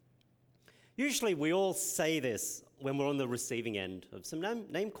Usually we all say this when we're on the receiving end of some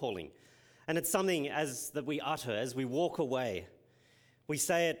name calling. And it's something that we utter as we walk away. We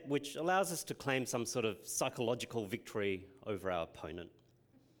say it, which allows us to claim some sort of psychological victory over our opponent.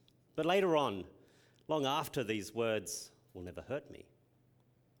 But later on, long after these words will never hurt me,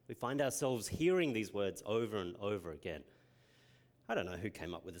 we find ourselves hearing these words over and over again. I don't know who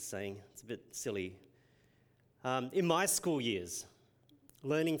came up with this saying. It's a bit silly. In my school years,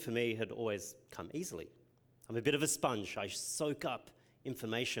 learning for me had always come easily. I'm a bit of a sponge. I soak up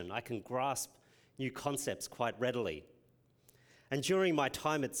information. I can grasp new concepts quite readily. And during my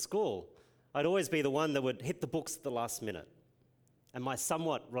time at school, I'd always be the one that would hit the books at the last minute. And my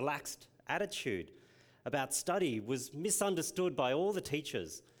somewhat relaxed attitude about study was misunderstood by all the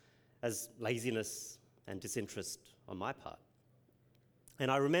teachers as laziness and disinterest on my part.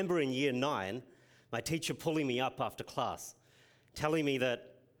 And I remember in year 9, my teacher pulling me up after class, telling me that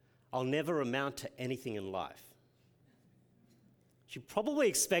I'll never amount to anything in life. She probably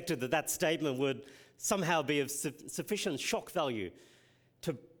expected that statement would somehow be of sufficient shock value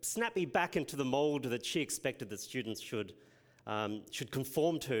to snap me back into the mold that she expected that students should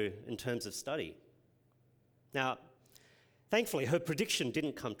conform to in terms of study. Now, thankfully, her prediction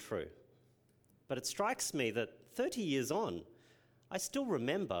didn't come true. But it strikes me that 30 years on, I still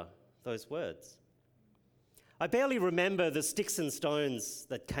remember those words. I barely remember the sticks and stones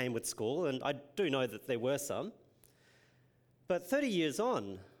that came with school, and I do know that there were some. But 30 years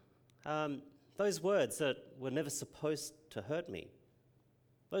on, those words that were never supposed to hurt me,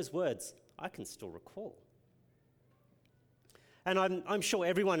 those words I can still recall. And I'm sure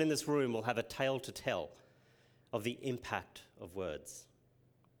everyone in this room will have a tale to tell of the impact of words.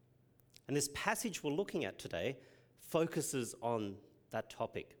 And this passage we're looking at today focuses on that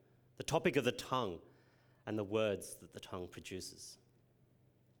topic, the topic of the tongue and the words that the tongue produces.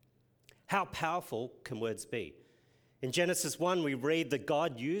 How powerful can words be? In Genesis 1, we read that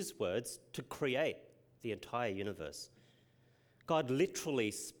God used words to create the entire universe. God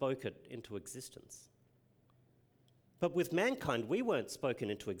literally spoke it into existence. But with mankind, we weren't spoken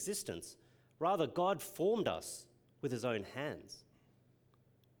into existence. Rather, God formed us with his own hands.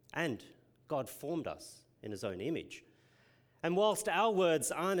 And God formed us in his own image. And whilst our words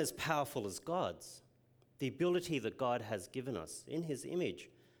aren't as powerful as God's, the ability that God has given us in his image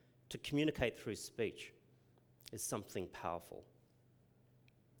to communicate through speech is something powerful.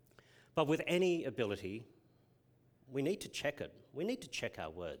 But with any ability, we need to check it. We need to check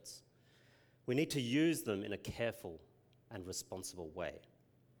our words. We need to use them in a careful and responsible way.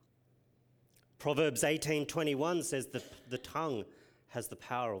 Proverbs 18:21 says that the tongue has the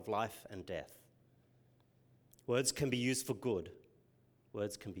power of life and death. Words can be used for good.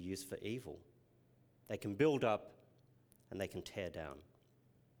 Words can be used for evil. They can build up and they can tear down.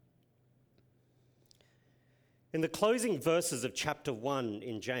 In the closing verses of chapter 1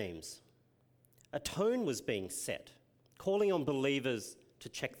 in James, a tone was being set, calling on believers to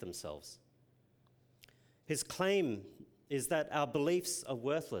check themselves. His claim is that our beliefs are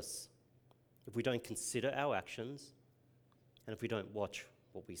worthless if we don't consider our actions and if we don't watch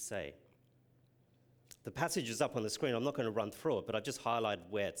what we say. The passage is up on the screen. I'm not going to run through it, but I've just highlighted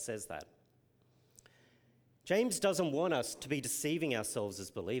where it says that. James doesn't want us to be deceiving ourselves as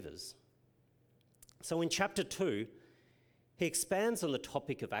believers. So in chapter 2, he expands on the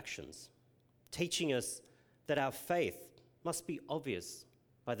topic of actions, teaching us that our faith must be obvious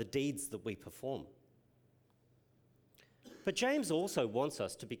by the deeds that we perform. But James also wants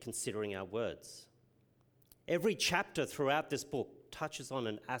us to be considering our words. Every chapter throughout this book touches on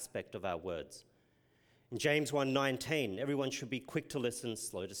an aspect of our words. In James 1:19, everyone should be quick to listen,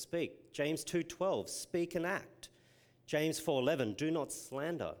 slow to speak. James 2:12, speak and act. James 4:11, do not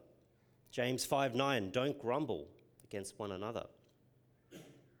slander. James 5:9, don't grumble against one another.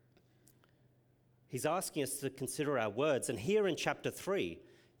 He's asking us to consider our words, and here in chapter 3,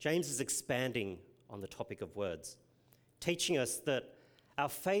 James is expanding on the topic of words, teaching us that our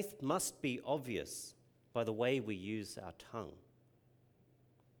faith must be obvious by the way we use our tongue.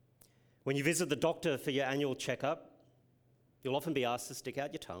 When you visit the doctor for your annual checkup, you'll often be asked to stick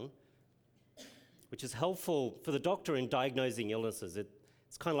out your tongue, which is helpful for the doctor in diagnosing illnesses.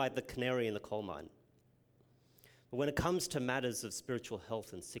 It's kind of like the canary in the coal mine. But when it comes to matters of spiritual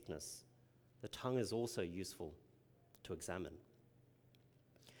health and sickness, the tongue is also useful to examine.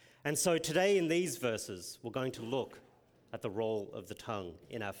 And so today in these verses, we're going to look at the role of the tongue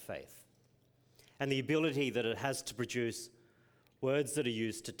in our faith and the ability that it has to produce words that are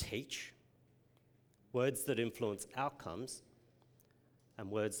used to teach, words that influence outcomes, and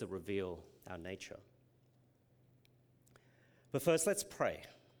words that reveal our nature. But first, let's pray.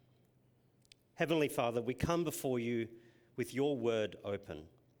 Heavenly Father, we come before you with your word open.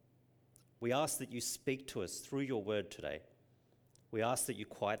 We ask that you speak to us through your word today. We ask that you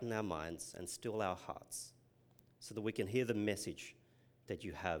quieten our minds and still our hearts so that we can hear the message that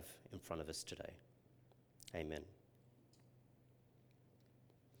you have in front of us today. Amen.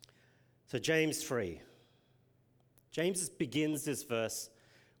 So James 3. James begins this verse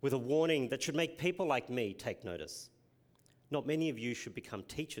with a warning that should make people like me take notice. Not many of you should become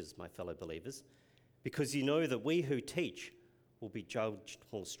teachers, my fellow believers, because you know that we who teach will be judged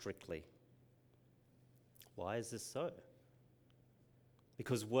more strictly. Why is this so?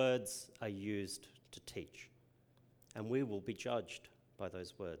 Because words are used to teach, and we will be judged by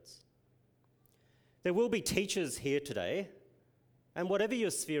those words. There will be teachers here today, and whatever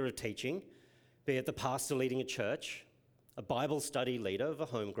your sphere of teaching, be it the pastor leading a church, a Bible study leader of a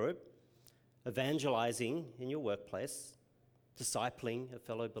home group, evangelizing in your workplace, discipling a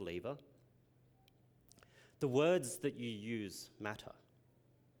fellow believer, the words that you use matter.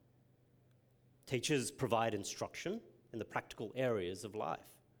 Teachers provide instruction in the practical areas of life,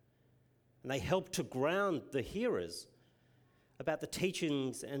 and they help to ground the hearers about the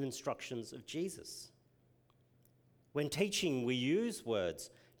teachings and instructions of Jesus. When teaching, we use words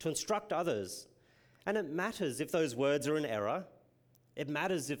to instruct others, and it matters if those words are in error, it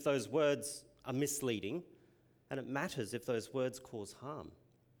matters if those words are misleading, and it matters if those words cause harm.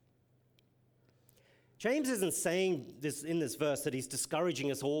 James isn't saying this in this verse that he's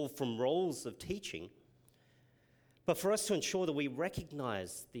discouraging us all from roles of teaching, but for us to ensure that we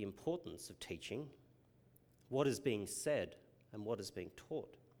recognize the importance of teaching, what is being said and what is being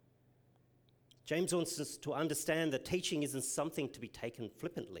taught. James wants us to understand that teaching isn't something to be taken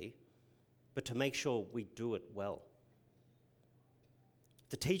flippantly, but to make sure we do it well.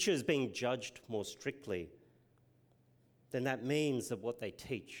 The teacher is being judged more strictly, then that means that what they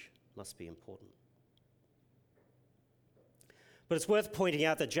teach must be important. But it's worth pointing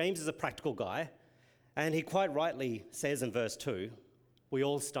out that James is a practical guy, and he quite rightly says in verse 2, we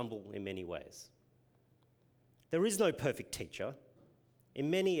all stumble in many ways. There is no perfect teacher. In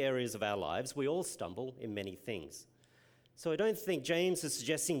many areas of our lives, we all stumble in many things. So I don't think James is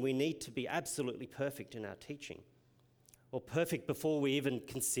suggesting we need to be absolutely perfect in our teaching, or perfect before we even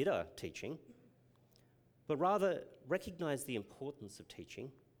consider teaching, but rather recognize the importance of teaching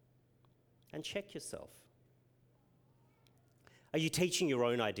and check yourself. Are you teaching your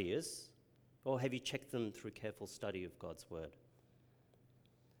own ideas, or have you checked them through careful study of God's word?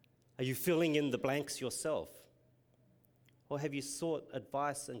 Are you filling in the blanks yourself, or have you sought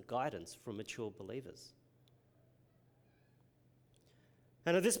advice and guidance from mature believers?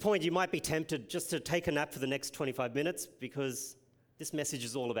 And at this point, you might be tempted just to take a nap for the next 25 minutes because this message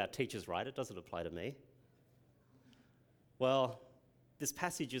is all about teachers, right? It doesn't apply to me. Well, this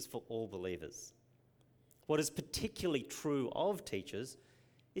passage is for all believers. What is particularly true of teachers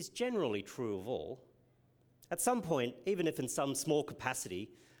is generally true of all. At some point, even if in some small capacity,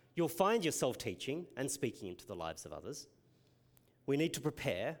 you'll find yourself teaching and speaking into the lives of others. We need to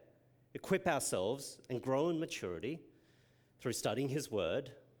prepare, equip ourselves, and grow in maturity through studying his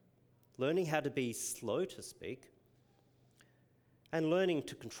word, learning how to be slow to speak, and learning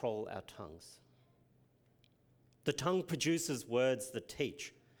to control our tongues. The tongue produces words that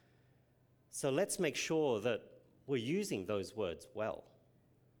teach. So let's make sure that we're using those words well.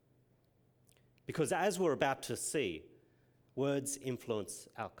 Because as we're about to see, words influence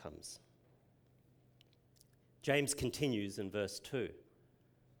outcomes. James continues in verse 2.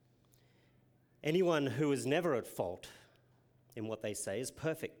 Anyone who is never at fault in what they say is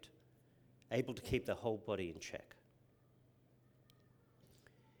perfect, able to keep the whole body in check.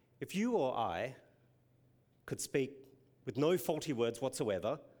 If you or I could speak with no faulty words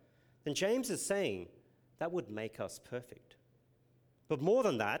whatsoever, then James is saying that would make us perfect. But more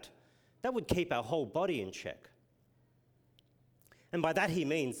than that, that would keep our whole body in check. And by that he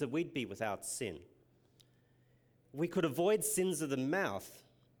means that we'd be without sin. We could avoid sins of the mouth,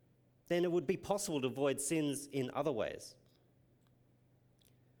 then it would be possible to avoid sins in other ways.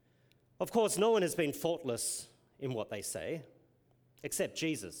 Of course, no one has been faultless in what they say, except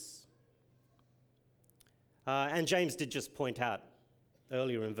Jesus. And James did just point out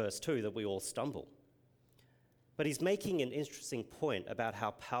earlier in verse 2 that we all stumble. But he's making an interesting point about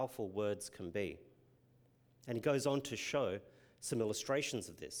how powerful words can be. And he goes on to show some illustrations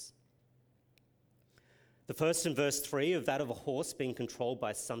of this. The first in verse 3 of that of a horse being controlled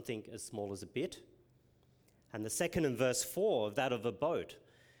by something as small as a bit. And the second in verse 4 of that of a boat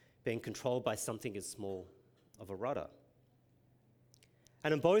being controlled by something as small of a rudder.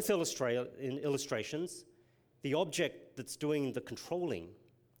 And in both illustrations, the object that's doing the controlling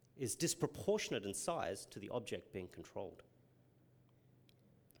is disproportionate in size to the object being controlled.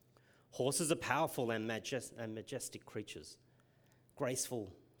 Horses are powerful and majestic creatures,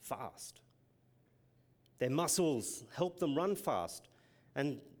 graceful, fast. Their muscles help them run fast,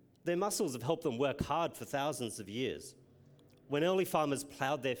 and their muscles have helped them work hard for thousands of years. When early farmers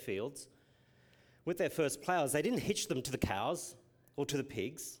ploughed their fields with their first ploughs, they didn't hitch them to the cows or to the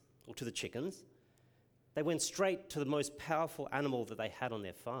pigs or to the chickens. They went straight to the most powerful animal that they had on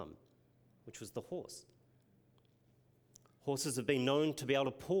their farm, which was the horse. Horses have been known to be able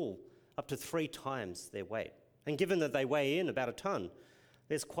to pull up to 3 times their weight. And given that they weigh in about a ton,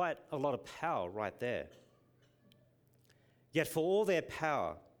 there's quite a lot of power right there. Yet for all their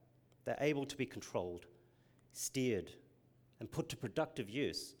power, they're able to be controlled, steered, and put to productive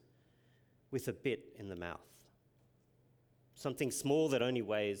use with a bit in the mouth. Something small that only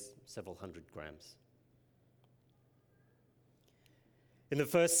weighs several hundred grams. In the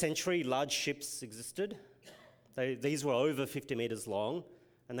first century, large ships existed. These were over 50 meters long,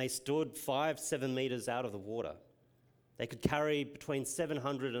 and they stood 5-7 meters out of the water. They could carry between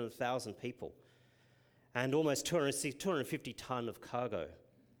 700 and 1,000 people, and almost 250 ton of cargo.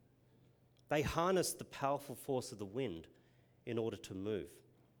 They harnessed the powerful force of the wind in order to move.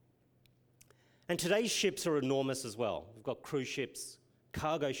 And today's ships are enormous as well. We've got cruise ships,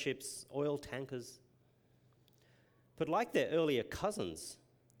 cargo ships, oil tankers. But like their earlier cousins,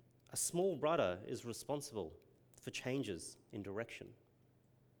 a small rudder is responsible for changes in direction.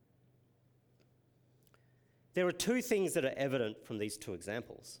 There are 2 things that are evident from these 2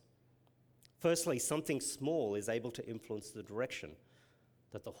 examples. Firstly, something small is able to influence the direction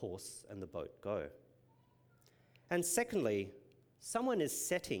that the horse and the boat go. And secondly, someone is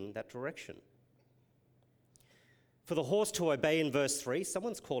setting that direction. For the horse to obey in verse 3,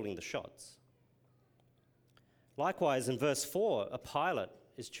 someone's calling the shots. Likewise, in verse 4, a pilot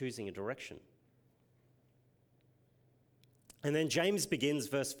is choosing a direction. And then James begins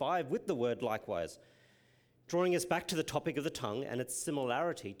verse 5 with the word likewise, drawing us back to the topic of the tongue and its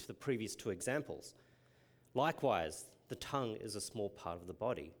similarity to the previous 2 examples. Likewise, the tongue is a small part of the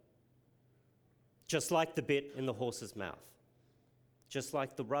body. Just like the bit in the horse's mouth, just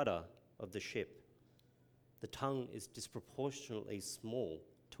like the rudder of the ship, the tongue is disproportionately small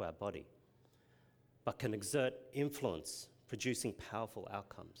to our body, but can exert influence, producing powerful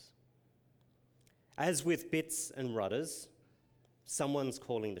outcomes. As with bits and rudders, someone's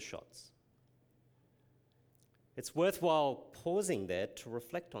calling the shots. It's worthwhile pausing there to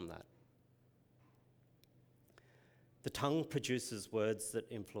reflect on that. The tongue produces words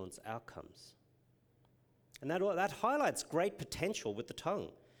that influence outcomes. And that highlights great potential with the tongue.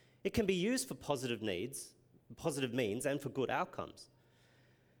 It can be used for positive means, and for good outcomes.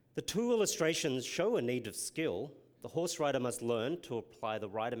 The 2 illustrations show a need of skill. The horse rider must learn to apply the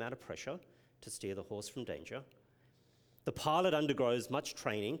right amount of pressure to steer the horse from danger. The pilot undergoes much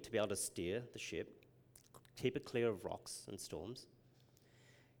training to be able to steer the ship, keep it clear of rocks and storms.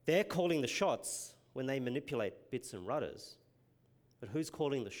 They're calling the shots when they manipulate bits and rudders. But who's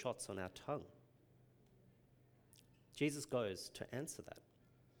calling the shots on our tongue? Jesus goes to answer that.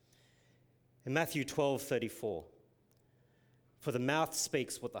 In Matthew 12:34, for the mouth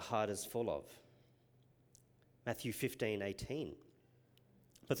speaks what the heart is full of. Matthew 15:18,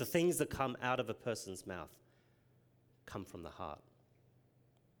 but the things that come out of a person's mouth come from the heart.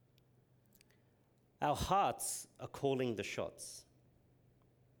 Our hearts are calling the shots.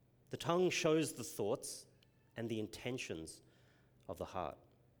 The tongue shows the thoughts and the intentions of the heart.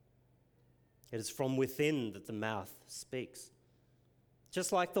 It is from within that the mouth speaks.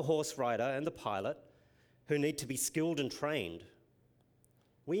 Just like the horse rider and the pilot, who need to be skilled and trained,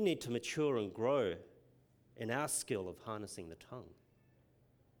 we need to mature and grow in our skill of harnessing the tongue.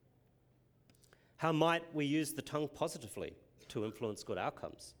 How might we use the tongue positively to influence good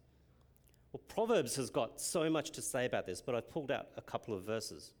outcomes? Well, Proverbs has got so much to say about this, but I've pulled out a couple of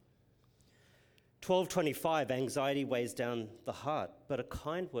verses. 12:25, anxiety weighs down the heart, but a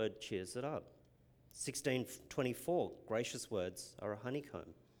kind word cheers it up. 16:24, gracious words are a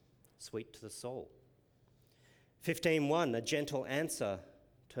honeycomb, sweet to the soul. 15:1, a gentle answer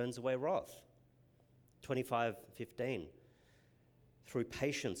turns away wrath. 25:15, through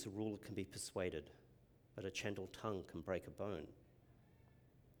patience a ruler can be persuaded, but a gentle tongue can break a bone.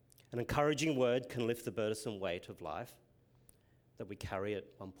 An encouraging word can lift the burdensome weight of life that we carry at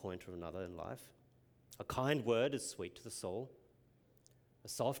one point or another in life. A kind word is sweet to the soul. A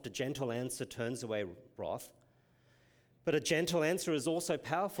soft, a gentle answer turns away wrath. But a gentle answer is also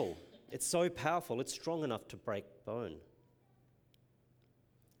powerful. It's so powerful, it's strong enough to break bone.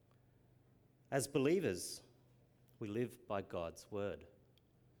 As believers, we live by God's word.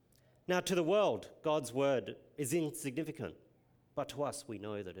 Now, to the world, God's word is insignificant, but to us, we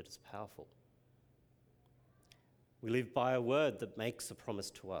know that it is powerful. We live by a word that makes a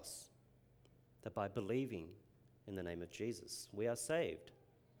promise to us, that by believing in the name of Jesus, we are saved.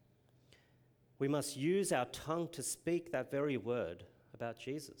 We must use our tongue to speak that very word about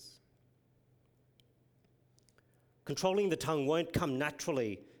Jesus. Controlling the tongue won't come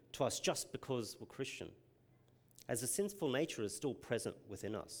naturally to us just because we're Christian, as the sinful nature is still present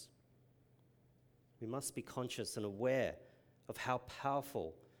within us. We must be conscious and aware of how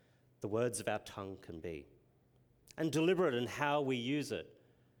powerful the words of our tongue can be, and deliberate in how we use it,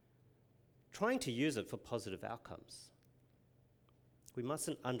 trying to use it for positive outcomes. We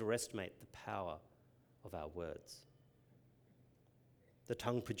mustn't underestimate the power of our words. The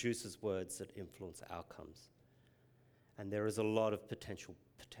tongue produces words that influence outcomes, and there is a lot of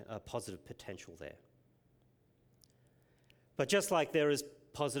positive potential there. But just like there is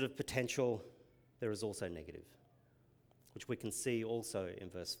positive potential, there is also negative, which we can see also in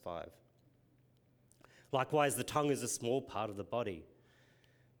verse 5. Likewise, the tongue is a small part of the body,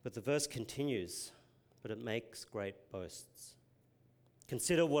 but the verse continues, but it makes great boasts.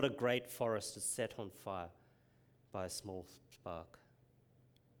 Consider what a great forest is set on fire by a small spark.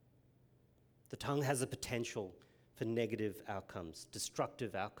 The tongue has a potential for negative outcomes,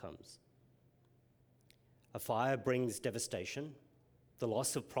 destructive outcomes. A fire brings devastation, the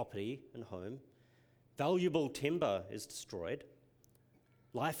loss of property and home. Valuable timber is destroyed.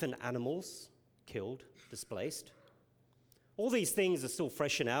 Life and animals killed, displaced. All these things are still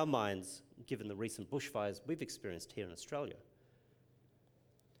fresh in our minds, given the recent bushfires we've experienced here in Australia.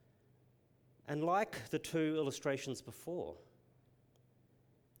 And like the two illustrations before,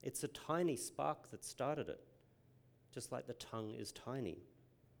 it's a tiny spark that started it, just like the tongue is tiny.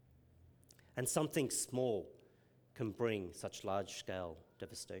 And something small can bring such large-scale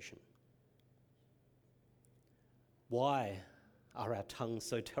devastation. Why are our tongues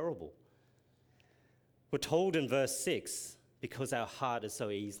so terrible? We're told in verse 6, because our heart is so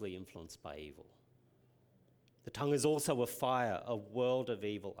easily influenced by evil. The tongue is also a fire, a world of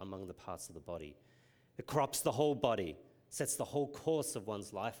evil among the parts of the body. It corrupts the whole body, sets the whole course of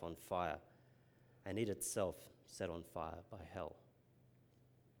one's life on fire, and it itself set on fire by hell.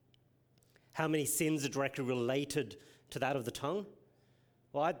 How many sins are directly related to that of the tongue?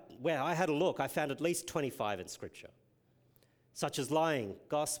 Well, I had a look. I found at least 25 in Scripture, such as lying,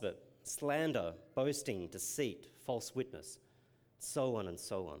 gossip, slander, boasting, deceit, false witness, so on and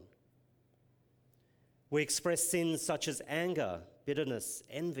so on. We express sins such as anger, bitterness,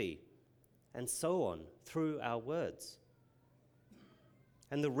 envy, and so on through our words.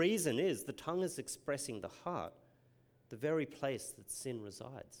 And the reason is the tongue is expressing the heart, the very place that sin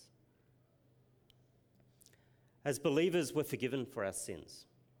resides. As believers, we're forgiven for our sins.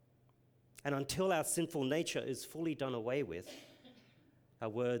 And until our sinful nature is fully done away with, our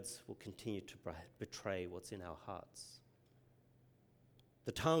words will continue to betray what's in our hearts.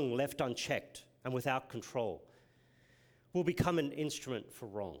 The tongue, left unchecked and without control, will become an instrument for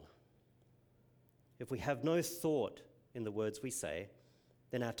wrong. If we have no thought in the words we say,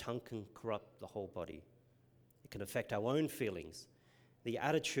 then our tongue can corrupt the whole body. It can affect our own feelings, the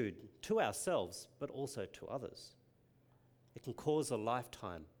attitude to ourselves, but also to others. It can cause a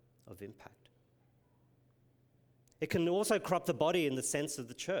lifetime of impact. It can also corrupt the body in the sense of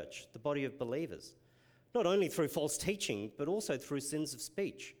the church, the body of believers, not only through false teaching, but also through sins of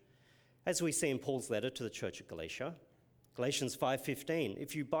speech. As we see in Paul's letter to the church at Galatia, Galatians 5:15,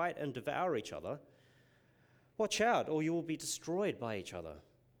 if you bite and devour each other, watch out, or you will be destroyed by each other.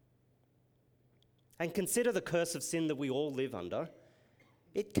 And consider the curse of sin that we all live under.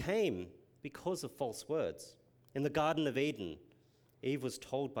 It came because of false words. In the Garden of Eden, Eve was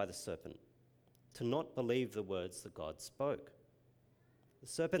told by the serpent to not believe the words that God spoke. The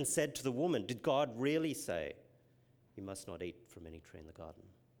serpent said to the woman, did God really say, you must not eat from any tree in the garden?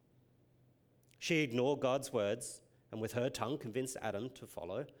 She ignored God's words and with her tongue convinced Adam to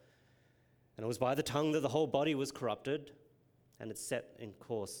follow. And it was by the tongue that the whole body was corrupted, and it set in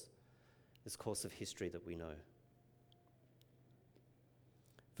this course of history that we know.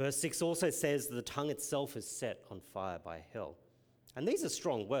 Verse 6 also says that the tongue itself is set on fire by hell. And these are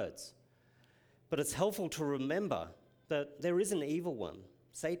strong words. But it's helpful to remember that there is an evil one,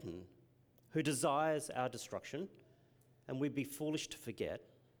 Satan, who desires our destruction, and we'd be foolish to forget,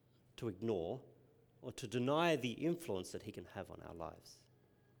 to ignore, or to deny the influence that he can have on our lives.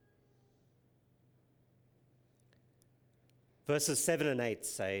 Verses 7 and 8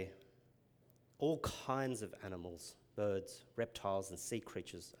 say, all kinds of animals, birds, reptiles, and sea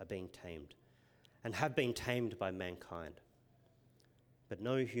creatures are being tamed, and have been tamed by mankind. but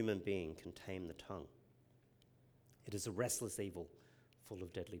no human being can tame the tongue. It is a restless evil full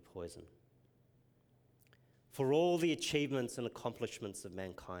of deadly poison. For all the achievements and accomplishments of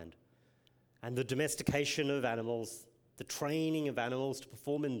mankind, and the domestication of animals, the training of animals to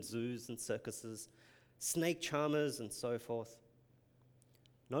perform in zoos and circuses, snake charmers and so forth,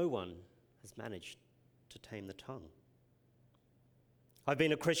 no one has managed to tame the tongue. I've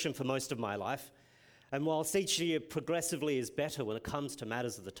been a Christian for most of my life, and whilst each year progressively is better when it comes to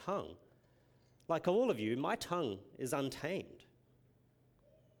matters of the tongue, like all of you, my tongue is untamed.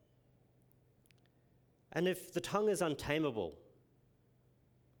 And if the tongue is untamable,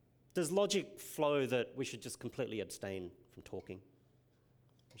 does logic flow that we should just completely abstain from talking?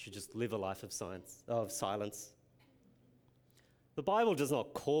 We should just live a life of silence? The Bible does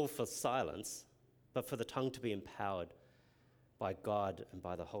not call for silence, but for the tongue to be empowered by God and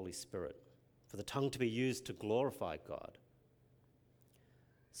by the Holy Spirit, for the tongue to be used to glorify God.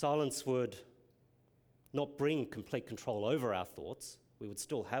 Silence would not bring complete control over our thoughts. We would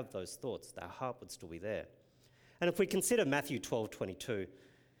still have those thoughts. Our heart would still be there. And if we consider Matthew 12:22,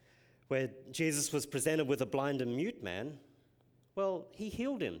 where Jesus was presented with a blind and mute man, well, he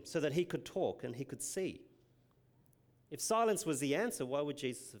healed him so that he could talk and he could see. If silence was the answer, why would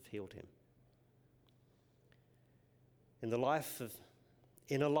Jesus have healed him? In a life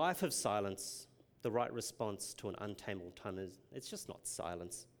of silence, the right response to an untamable tongue is, it's just not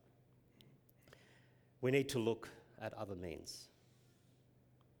silence. We need to look at other means.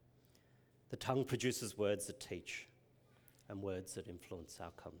 The tongue produces words that teach and words that influence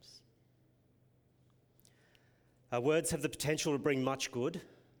outcomes. Our words have the potential to bring much good,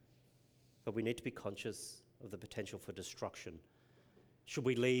 but we need to be conscious of the potential for destruction should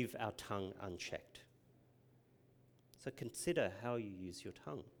we leave our tongue unchecked. So consider how you use your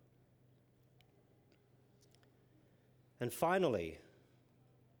tongue. And finally,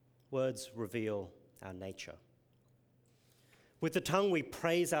 words reveal our nature. With the tongue we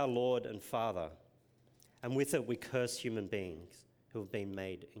praise our Lord and Father, and with it we curse human beings who have been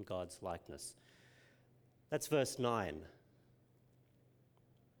made in God's likeness. That's verse 9.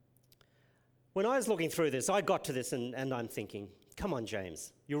 When I was looking through this, I got to this and I'm thinking, come on,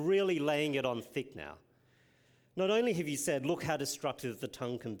 James, you're really laying it on thick now. Not only have you said, look how destructive the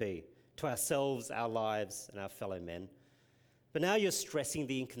tongue can be to ourselves, our lives, and our fellow men, but now you're stressing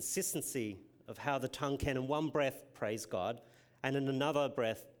the inconsistency of how the tongue can in one breath praise God and in another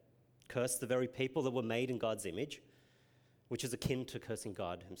breath curse the very people that were made in God's image, which is akin to cursing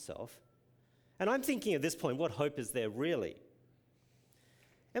God himself. And I'm thinking at this point, what hope is there really?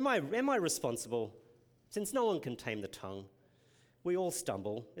 Am I responsible? Since no one can tame the tongue, we all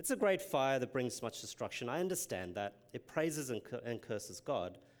stumble. It's a great fire that brings much destruction. I understand that. It praises and curses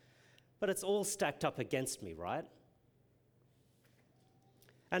God. But it's all stacked up against me, right?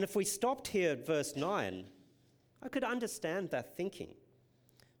 And if we stopped here at verse 9, I could understand that thinking.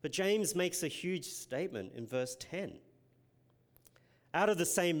 But James makes a huge statement in verse 10. Out of the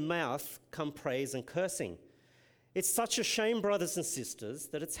same mouth come praise and cursing. It's such a shame, brothers and sisters,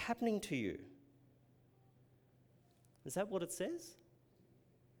 that it's happening to you. Is that what it says?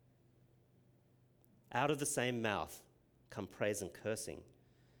 Out of the same mouth come praise and cursing.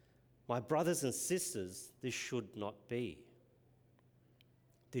 My brothers and sisters, this should not be.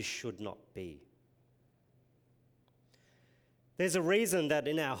 This should not be. There's a reason that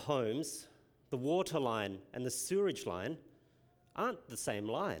in our homes, the water line and the sewerage line aren't the same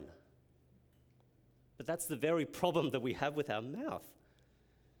line. But that's the very problem that we have with our mouth.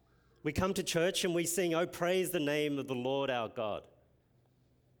 We come to church and we sing, oh, praise the name of the Lord our God.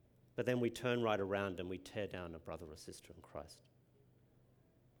 But then we turn right around and we tear down a brother or sister in Christ.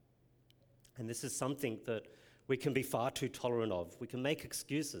 And this is something that we can be far too tolerant of. We can make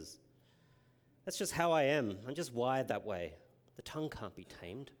excuses. That's just how I am. I'm just wired that way. The tongue can't be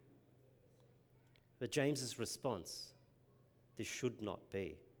tamed. But James's response, this should not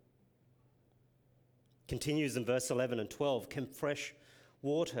be. Continues in verse 11 and 12, can fresh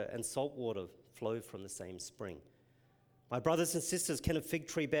water and salt water flow from the same spring? My brothers and sisters, can a fig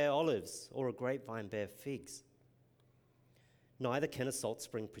tree bear olives or a grapevine bear figs? Neither can a salt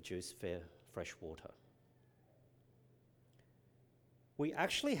spring produce fresh water. We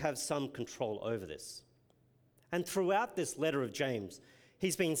actually have some control over this. And throughout this letter of James,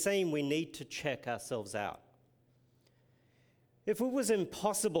 he's been saying we need to check ourselves out. If it was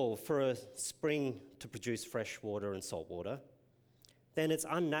impossible for a spring to produce fresh water and salt water, then it's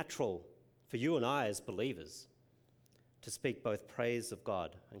unnatural for you and I as believers to speak both praise of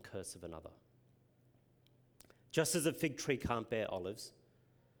God and curse of another. Just as a fig tree can't bear olives,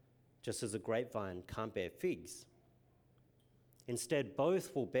 just as a grapevine can't bear figs, Instead,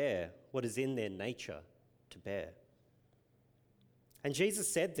 both will bear what is in their nature to bear. And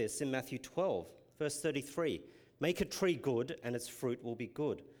Jesus said this in Matthew 12, verse 33, "Make a tree good, and its fruit will be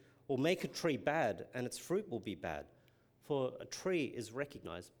good. Or make a tree bad, and its fruit will be bad. For a tree is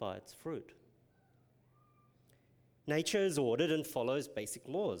recognized by its fruit." Nature is ordered and follows basic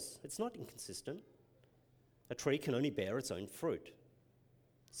laws. It's not inconsistent. A tree can only bear its own fruit.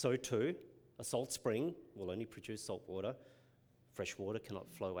 So too, a salt spring will only produce salt water. Fresh water cannot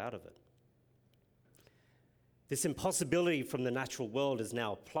flow out of it. This impossibility from the natural world is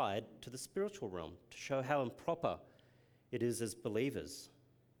now applied to the spiritual realm to show how improper it is as believers,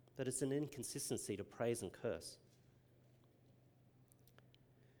 that it's an inconsistency to praise and curse.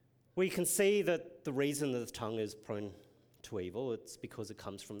 We can see that the reason that the tongue is prone to evil, it's because it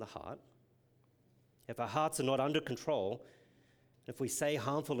comes from the heart. If our hearts are not under control, if we say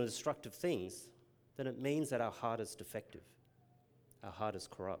harmful and destructive things, then it means that our heart is defective. Our heart is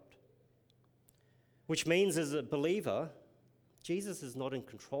corrupt. Which means, as a believer, Jesus is not in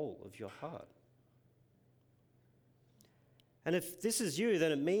control of your heart. And if this is you,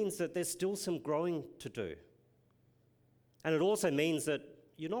 then it means that there's still some growing to do. And it also means that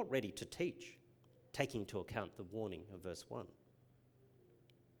you're not ready to teach, taking into account the warning of verse 1.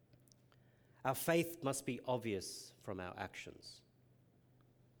 Our faith must be obvious from our actions,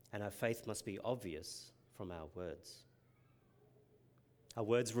 and our faith must be obvious from our words. Our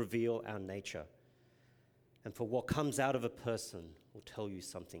words reveal our nature, and for what comes out of a person will tell you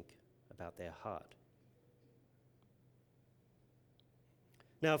something about their heart.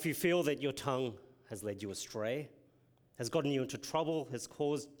 Now, if you feel that your tongue has led you astray, has gotten you into trouble, has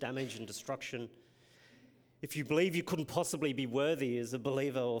caused damage and destruction, if you believe you couldn't possibly be worthy as a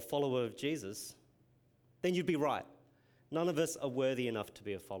believer or follower of Jesus, then you'd be right. None of us are worthy enough to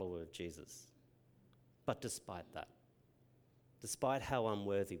be a follower of Jesus. But despite that, despite how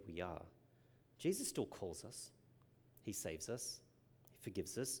unworthy we are, Jesus still calls us. He saves us. He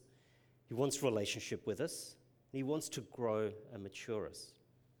forgives us. He wants a relationship with us. And he wants to grow and mature us.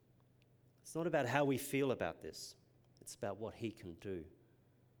 It's not about how we feel about this. It's about what he can do.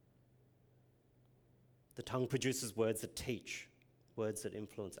 The tongue produces words that teach, words that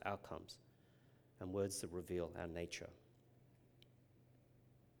influence outcomes, and words that reveal our nature.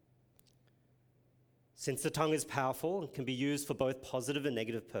 Since the tongue is powerful and can be used for both positive and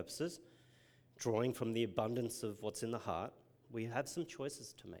negative purposes, drawing from the abundance of what's in the heart, we have some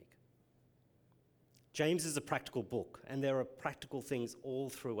choices to make. James is a practical book, and there are practical things all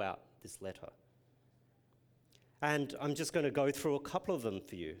throughout this letter. And I'm just going to go through a couple of them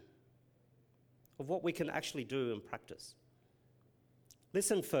for you, of what we can actually do and practice.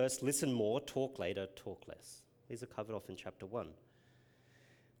 Listen first, listen more, talk later, talk less. These are covered off in chapter 1.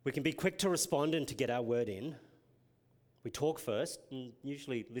 We can be quick to respond and to get our word in. We talk first, and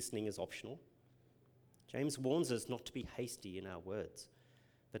usually listening is optional. James warns us not to be hasty in our words,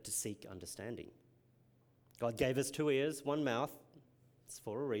 but to seek understanding. God gave us 2 ears, 1 mouth. It's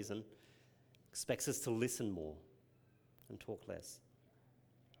for a reason. Expects us to listen more and talk less.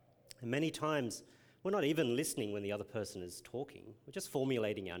 And many times, we're not even listening when the other person is talking. We're just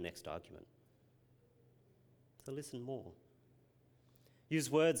formulating our next argument. So listen more. Use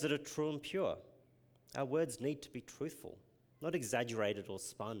words that are true and pure. Our words need to be truthful, not exaggerated or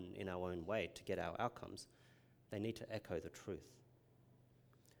spun in our own way to get our outcomes. They need to echo the truth.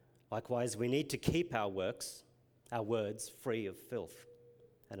 Likewise, we need to keep our words free of filth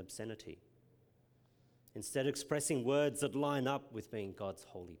and obscenity, instead expressing words that line up with being God's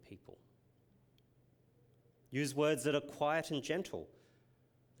holy people. Use words that are quiet and gentle,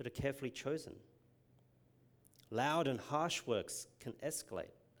 that are carefully chosen. Loud and harsh words can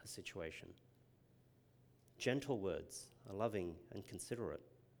escalate a situation. Gentle words are loving and considerate.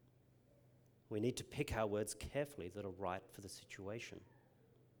 We need to pick our words carefully that are right for the situation.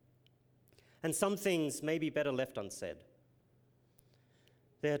 And some things may be better left unsaid.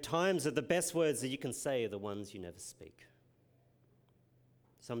 There are times that the best words that you can say are the ones you never speak.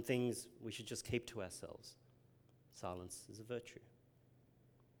 Some things we should just keep to ourselves. Silence is a virtue.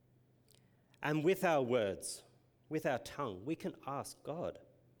 And with our words, with our tongue, we can ask God.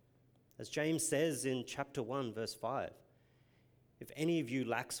 As James says in chapter 1, verse 5, if any of you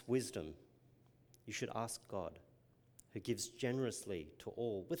lacks wisdom, you should ask God, who gives generously to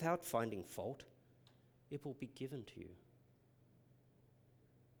all without finding fault. It will be given to you.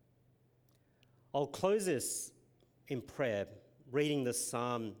 I'll close this in prayer, reading the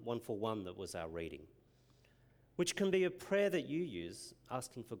Psalm 141 that was our reading, which can be a prayer that you use,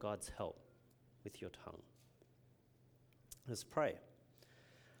 asking for God's help with your tongue. Let's pray.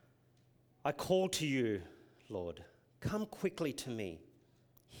 I call to you, Lord, Come quickly to me.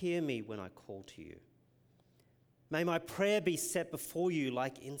 Hear me when I call to you. May my prayer be set before you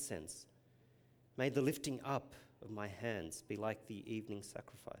like incense. May the lifting up of my hands be like the evening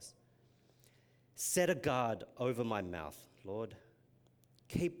sacrifice. Set a guard over my mouth, Lord.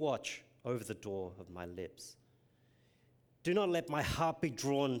 Keep watch over the door of my lips. Do not let my heart be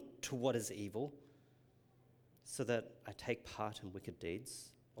drawn to what is evil, so that I take part in wicked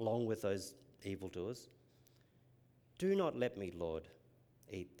deeds, along with those evildoers. Do not let me, Lord,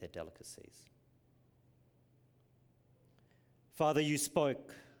 eat their delicacies. Father, you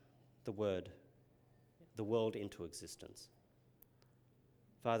spoke the world into existence.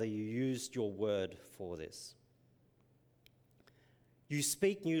 Father, you used your word for this. You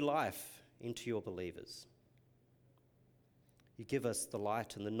speak new life into your believers. You give us the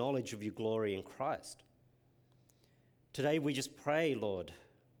light and the knowledge of your glory in Christ. Today we just pray, Lord,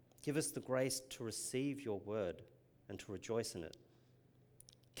 give us the grace to receive your word and to rejoice in it.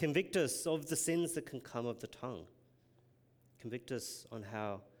 Convict us of the sins that can come of the tongue. Convict us on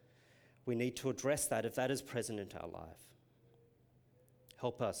how we need to address that if that is present in our life.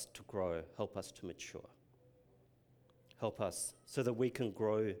 Help us to grow. Help us to mature. Help us so that we can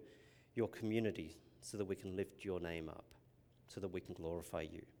grow your community, so that we can lift your name up, so that we can glorify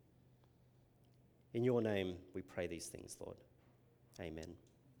you. In your name we pray these things, Lord. Amen.